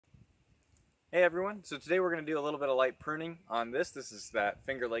Hey everyone, so today we're going to do a little bit of light pruning on this. This is that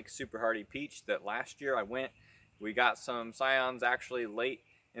Finger Lake Super Hardy Peach that last year we got some Scions actually late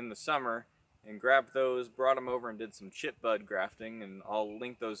in the summer and grabbed those, brought them over and did some chip bud grafting, and I'll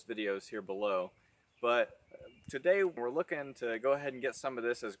link those videos here below. But today we're looking to go ahead and get some of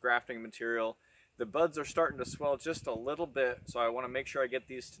this as grafting material. The buds are starting to swell just a little bit, so I want to make sure I get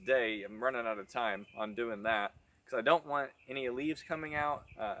these today. I'm running out of time on doing that, because I don't want any leaves coming out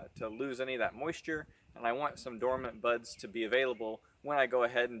to lose any of that moisture, and I want some dormant buds to be available when I go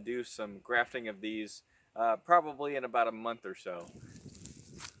ahead and do some grafting of these, probably in about a month or so.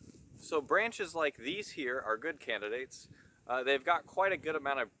 So branches like these here are good candidates. They've got quite a good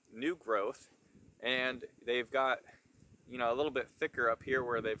amount of new growth, and they've got a little bit thicker up here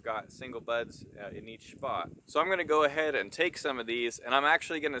where they've got single buds in each spot. So I'm going to go ahead and take some of these, and I'm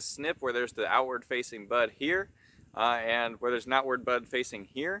actually going to snip where there's the outward facing bud here, and where there's an outward bud facing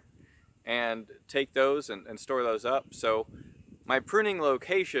here, and take those and store those up. So my pruning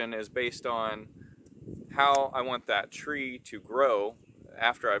location is based on how I want that tree to grow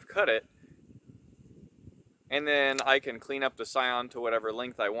after I've cut it, and then I can clean up the Scion to whatever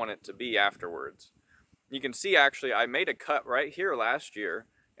length I want it to be afterwards. You can see actually I made a cut right here last year,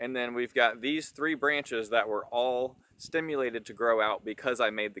 and then we've got these 3 branches that were all stimulated to grow out because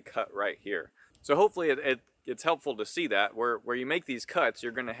I made the cut right here. So hopefully it's helpful to see that where you make these cuts,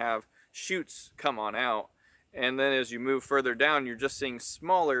 you're going to have shoots come on out, and then as you move further down, you're just seeing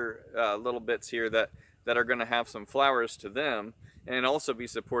smaller little bits here that are going to have some flowers to them and also be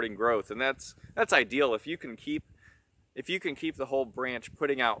supporting growth. And that's ideal if you can keep the whole branch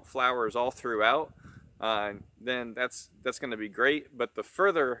putting out flowers all throughout. Then that's going to be great. But the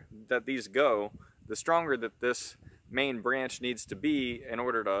further that these go, the stronger that this main branch needs to be in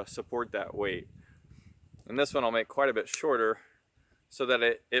order to support that weight. And this one I'll make quite a bit shorter so that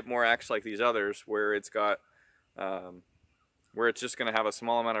it more acts like these others, where it's got where it's just going to have a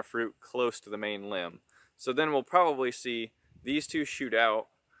small amount of fruit close to the main limb. So then we'll probably see these 2 shoot out,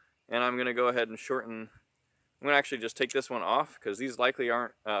 and I'm going to go ahead and shorten. I'm going to actually just take this one off because these likely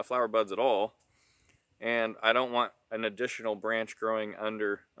aren't flower buds at all, and I don't want an additional branch growing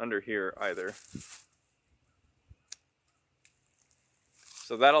under here either.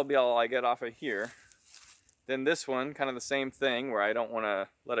 So that'll be all I get off of here. Then this one, kind of the same thing, where I don't want to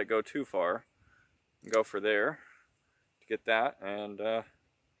let it go too far. Go for there to get that, and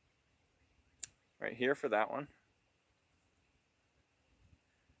right here for that one.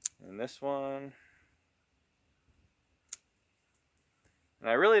 And this one. And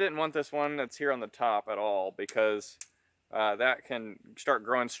I really didn't want this one that's here on the top at all, because that can start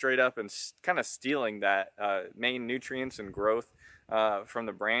growing straight up and kind of stealing that main nutrients and growth from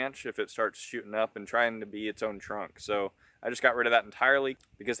the branch if it starts shooting up and trying to be its own trunk. So I just got rid of that entirely,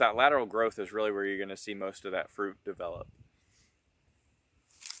 because that lateral growth is really where you're going to see most of that fruit develop.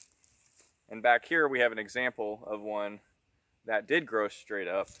 And back here we have an example of one that did grow straight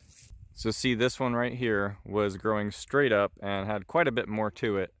up. So see, this one right here was growing straight up and had quite a bit more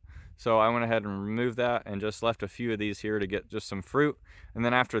to it. So I went ahead and removed that and just left a few of these here to get just some fruit. And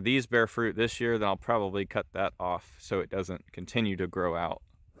then after these bear fruit this year, then I'll probably cut that off so it doesn't continue to grow out.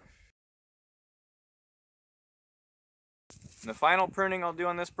 And the final pruning I'll do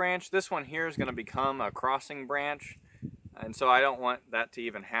on this branch, this one here is going to become a crossing branch. And so I don't want that to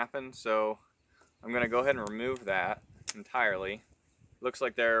even happen. So I'm going to go ahead and remove that entirely. Looks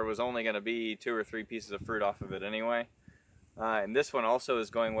like there was only going to be 2 or 3 pieces of fruit off of it anyway. And this one also is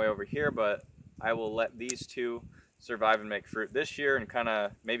going way over here, but I will let these 2 survive and make fruit this year and kind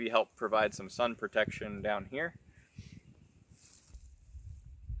of maybe help provide some sun protection down here.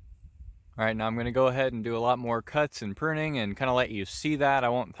 Alright, now I'm going to go ahead and do a lot more cuts and pruning and kind of let you see that. I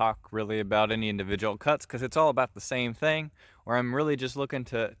won't talk really about any individual cuts because it's all about the same thing, where I'm really just looking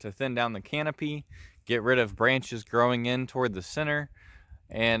to thin down the canopy, get rid of branches growing in toward the center,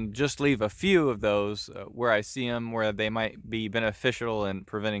 and just leave a few of those where I see them, where they might be beneficial in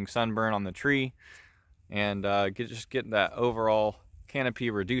preventing sunburn on the tree, and just get that overall canopy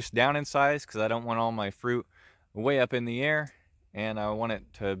reduced down in size, because I don't want all my fruit way up in the air, and I want it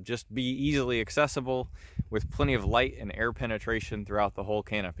to just be easily accessible with plenty of light and air penetration throughout the whole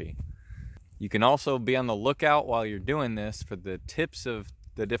canopy. You can also be on the lookout while you're doing this for the tips of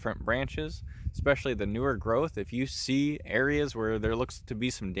the different branches, especially the newer growth. If you see areas where there looks to be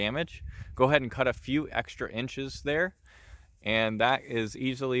some damage, go ahead and cut a few extra inches there, and that is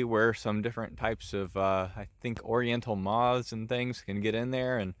easily where some different types of I think oriental moths and things can get in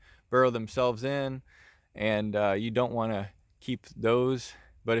there and burrow themselves in, and you don't want to keep those.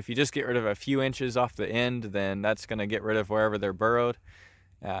 But if you just get rid of a few inches off the end, then that's going to get rid of wherever they're burrowed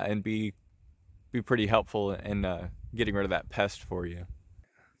and be be pretty helpful in getting rid of that pest for you.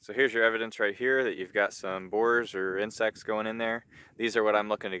 So here's your evidence right here that you've got some borers or insects going in there. These are what I'm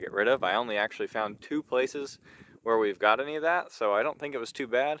looking to get rid of. I only actually found 2 places where we've got any of that, so I don't think it was too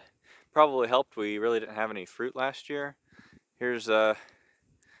bad. Probably helped we really didn't have any fruit last year. Here's the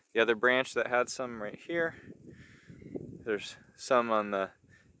other branch that had some right here. There's some on the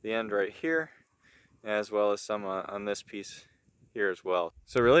end right here, as well as some on this piece here as well.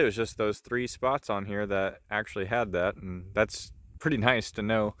 So really it was just those 3 spots on here that actually had that, and that's pretty nice to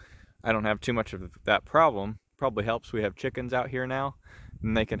know I don't have too much of that problem. Probably helps we have chickens out here now,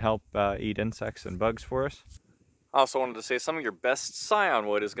 and they can help eat insects and bugs for us. I also wanted to say some of your best Scion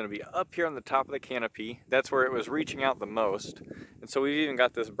wood is going to be up here on the top of the canopy. That's where it was reaching out the most. And so we've even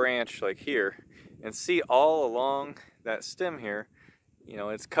got this branch like here, and see all along that stem here, you know,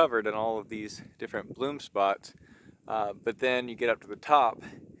 it's covered in all of these different bloom spots. But then you get up to the top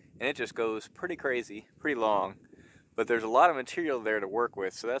and it just goes pretty crazy, pretty long. But there's a lot of material there to work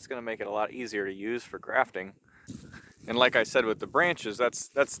with, so that's going to make it a lot easier to use for grafting. And like I said with the branches, that's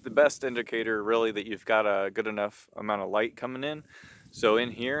the best indicator really that you've got a good enough amount of light coming in. So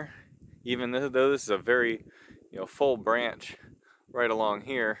in here, even though this is a very, you know, full branch right along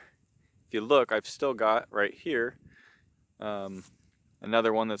here, if you look, I've still got right here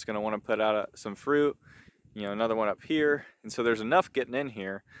another one that's going to want to put out some fruit, you know, another one up here, and so there's enough getting in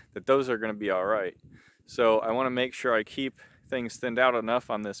here that those are going to be all right. So I want to make sure I keep things thinned out enough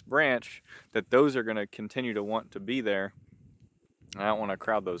on this branch that those are going to continue to want to be there. I don't want to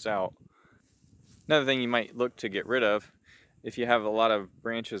crowd those out. Another thing you might look to get rid of, if you have a lot of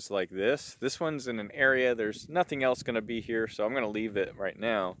branches like this one's in an area, there's nothing else going to be here, so I'm going to leave it right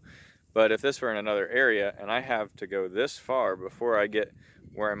now. But if this were in another area and I have to go this far before I get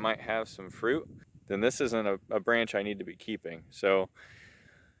where I might have some fruit, then this isn't a branch I need to be keeping. So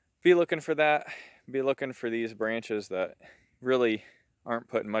be looking for that. Be looking for these branches that really aren't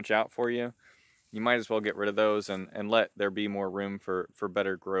putting much out for you. You might as well get rid of those and let there be more room for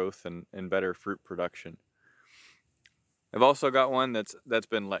better growth and better fruit production. I've also got one that's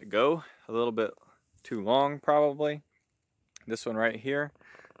been let go a little bit too long probably. This one right here,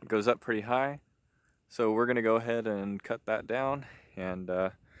 it goes up pretty high. So we're gonna go ahead and cut that down and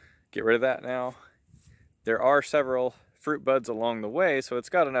get rid of that now. There are several fruit buds along the way, so it's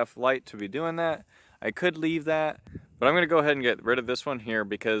got enough light to be doing that. I could leave that, but I'm going to go ahead and get rid of this one here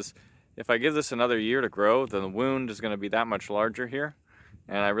because if I give this another year to grow, then the wound is going to be that much larger here,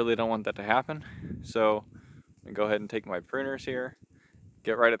 and I really don't want that to happen. So I'm going to go ahead and take my pruners here,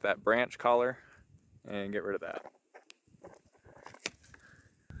 get right at that branch collar, and get rid of that.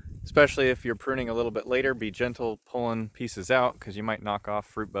 Especially if you're pruning a little bit later, be gentle pulling pieces out because you might knock off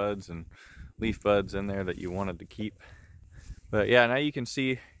fruit buds and leaf buds in there that you wanted to keep. But yeah, now you can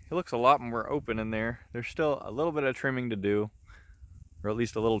see it looks a lot more open in there. There's still a little bit of trimming to do, or at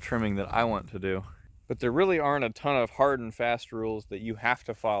least a little trimming that I want to do. But there really aren't a ton of hard and fast rules that you have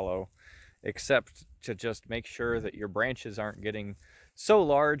to follow, except to just make sure that your branches aren't getting so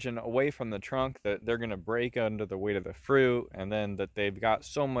large and away from the trunk that they're going to break under the weight of the fruit, and then that they've got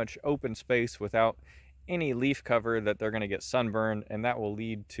so much open space without any leaf cover that they're going to get sunburned, and that will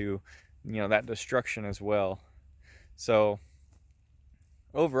lead to, you know, that destruction as well. So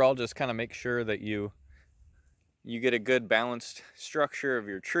overall, just kind of make sure that you get a good balanced structure of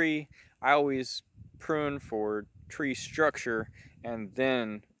your tree. I always prune for tree structure, and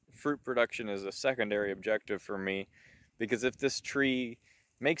then fruit production is a secondary objective for me, because if this tree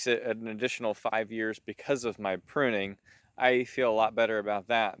makes it an additional 5 years because of my pruning, I feel a lot better about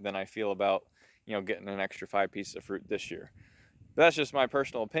that than I feel about, you know, getting an extra 5 pieces of fruit this year. But that's just my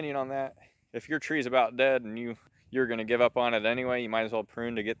personal opinion on that. If your tree's about dead and you're going to give up on it anyway, you might as well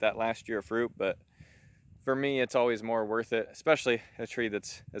prune to get that last year of fruit. But for me, it's always more worth it, especially a tree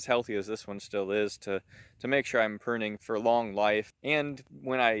that's as healthy as this one still is, to make sure I'm pruning for long life. And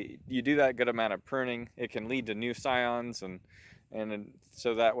when you do that good amount of pruning, it can lead to new scions, and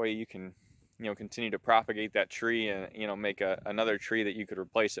so that way you can, you know, continue to propagate that tree and, you know, make another tree that you could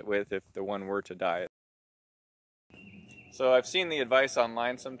replace it with if the one were to die. So I've seen the advice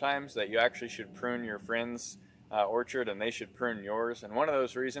online sometimes that you actually should prune your friend's orchard and they should prune yours, and one of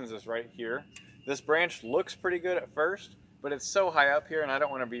those reasons is right here. This branch looks pretty good at first, but it's so high up here and I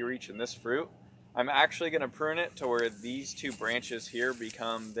don't want to be reaching this fruit. I'm actually going to prune it to where these 2 branches here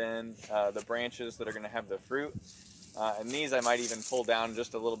become then the branches that are going to have the fruit, and these I might even pull down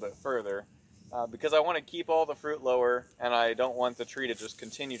just a little bit further because I want to keep all the fruit lower and I don't want the tree to just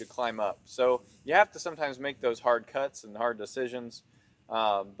continue to climb up. So you have to sometimes make those hard cuts and hard decisions,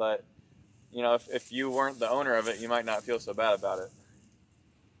 but you know, if you weren't the owner of it, you might not feel so bad about it.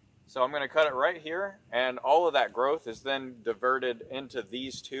 So I'm going to cut it right here, and all of that growth is then diverted into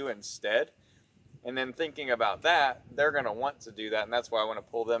these two instead. And then thinking about that, they're going to want to do that, and that's why I want to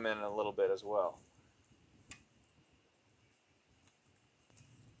pull them in a little bit as well.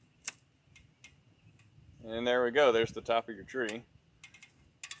 And there we go, there's the top of your tree.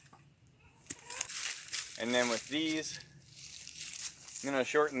 And then with these, I'm going to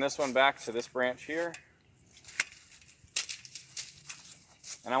shorten this one back to this branch here.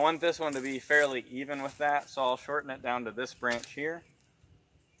 And I want this one to be fairly even with that, so I'll shorten it down to this branch here.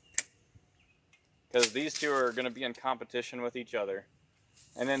 Because these two are going to be in competition with each other.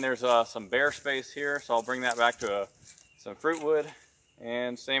 And then there's some bare space here, so I'll bring that back to some fruit wood,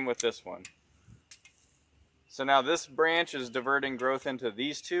 and same with this one. So now this branch is diverting growth into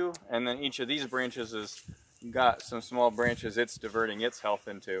these two, and then each of these branches has got some small branches it's diverting its health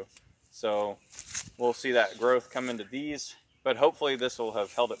into. So we'll see that growth come into these, but hopefully this will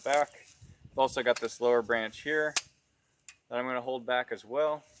have held it back. I've also got this lower branch here that I'm going to hold back as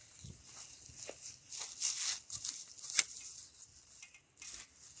well.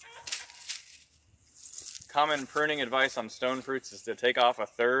 Common pruning advice on stone fruits is to take off a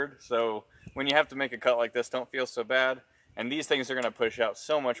third, so when you have to make a cut like this, don't feel so bad. And these things are going to push out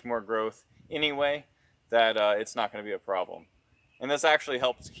so much more growth anyway that it's not going to be a problem. And this actually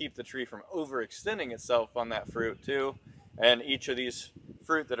helps keep the tree from overextending itself on that fruit too. And each of these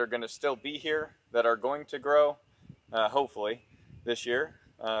fruit that are going to still be here, that are going to grow, hopefully this year,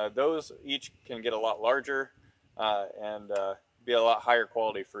 those each can get a lot larger and be a lot higher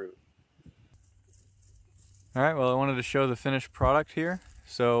quality fruit. All right, well, I wanted to show the finished product here.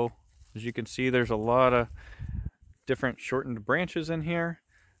 So as you can see, there's a lot of different shortened branches in here.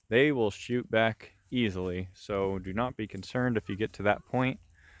 They will shoot back easily, so do not be concerned if you get to that point.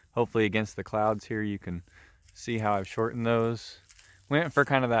 Hopefully against the clouds here you can see how I've shortened those. Went for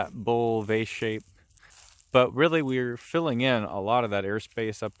kind of that bowl vase shape, but really we're filling in a lot of that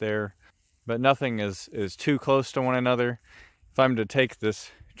airspace up there, but nothing is too close to one another. If I'm to take this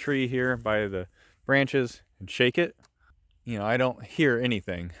tree here by the branches and shake it, you know, I don't hear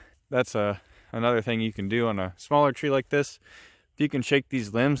anything. That's another thing you can do on a smaller tree like this. If you can shake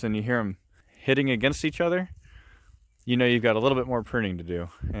these limbs and you hear them hitting against each other, you know you've got a little bit more pruning to do.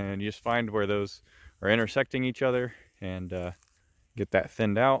 And you just find where those are intersecting each other and get that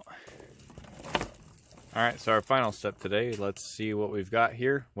thinned out. All right, so our final step today, let's see what we've got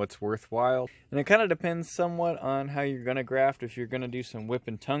here, what's worthwhile. And it kind of depends somewhat on how you're gonna graft. If you're gonna do some whip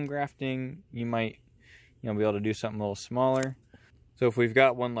and tongue grafting, you might be able to do something a little smaller. So if we've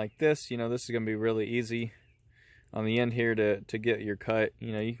got one like this, this is gonna be really easy on the end here to get your cut.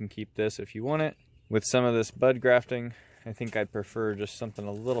 You can keep this if you want it. With some of this bud grafting, I think I'd prefer just something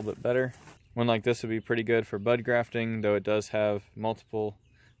a little bit better. One like this would be pretty good for bud grafting, though it does have multiple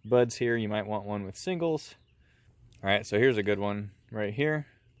buds here. You might want one with singles. All right, so here's a good one right here.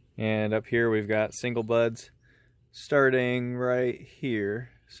 And up here we've got single buds starting right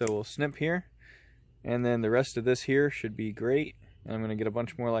here. So we'll snip here, and then the rest of this here should be great. And I'm gonna get a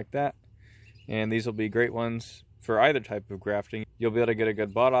bunch more like that. And these will be great ones for either type of grafting. You'll be able to get a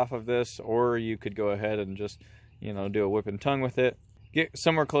good bud off of this, or you could go ahead and just, do a whip and tongue with it. Get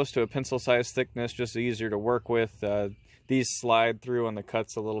somewhere close to a pencil size thickness, just easier to work with. These slide through on the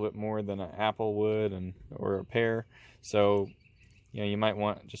cuts a little bit more than an apple would or a pear. So, you might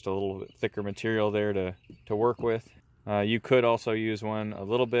want just a little bit thicker material there to work with. You could also use one a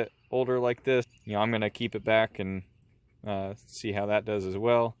little bit older like this. I'm gonna keep it back and see how that does as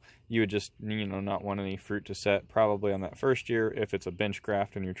well. You would just, not want any fruit to set probably on that first year if it's a bench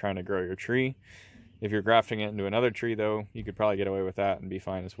graft and you're trying to grow your tree. If you're grafting it into another tree though, you could probably get away with that and be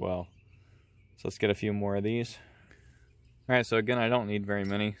fine as well. So let's get a few more of these. All right, so again, I don't need very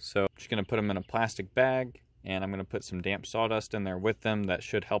many. So I'm just gonna put them in a plastic bag, and I'm gonna put some damp sawdust in there with them. That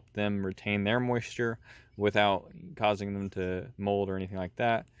should help them retain their moisture without causing them to mold or anything like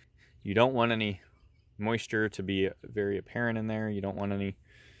that. You don't want any moisture to be very apparent in there. You don't want any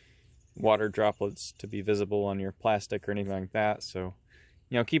water droplets to be visible on your plastic or anything like that. So,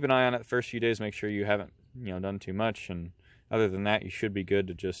 keep an eye on it the first few days. Make sure you haven't, done too much. And other than that, you should be good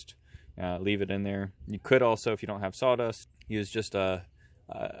to just leave it in there. You could also, if you don't have sawdust, use just a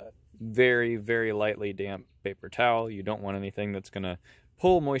very, very lightly damp paper towel. You don't want anything that's going to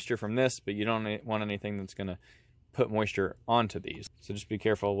pull moisture from this, but you don't want anything that's going to put moisture onto these. So just be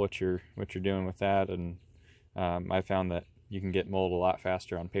careful what you're doing with that. And I found that you can get mold a lot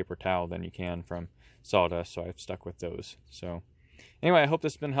faster on paper towel than you can from sawdust, so I've stuck with those. So anyway, I hope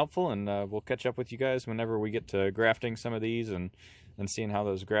this has been helpful, and we'll catch up with you guys whenever we get to grafting some of these and seeing how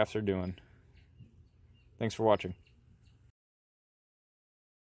those grafts are doing. Thanks for watching.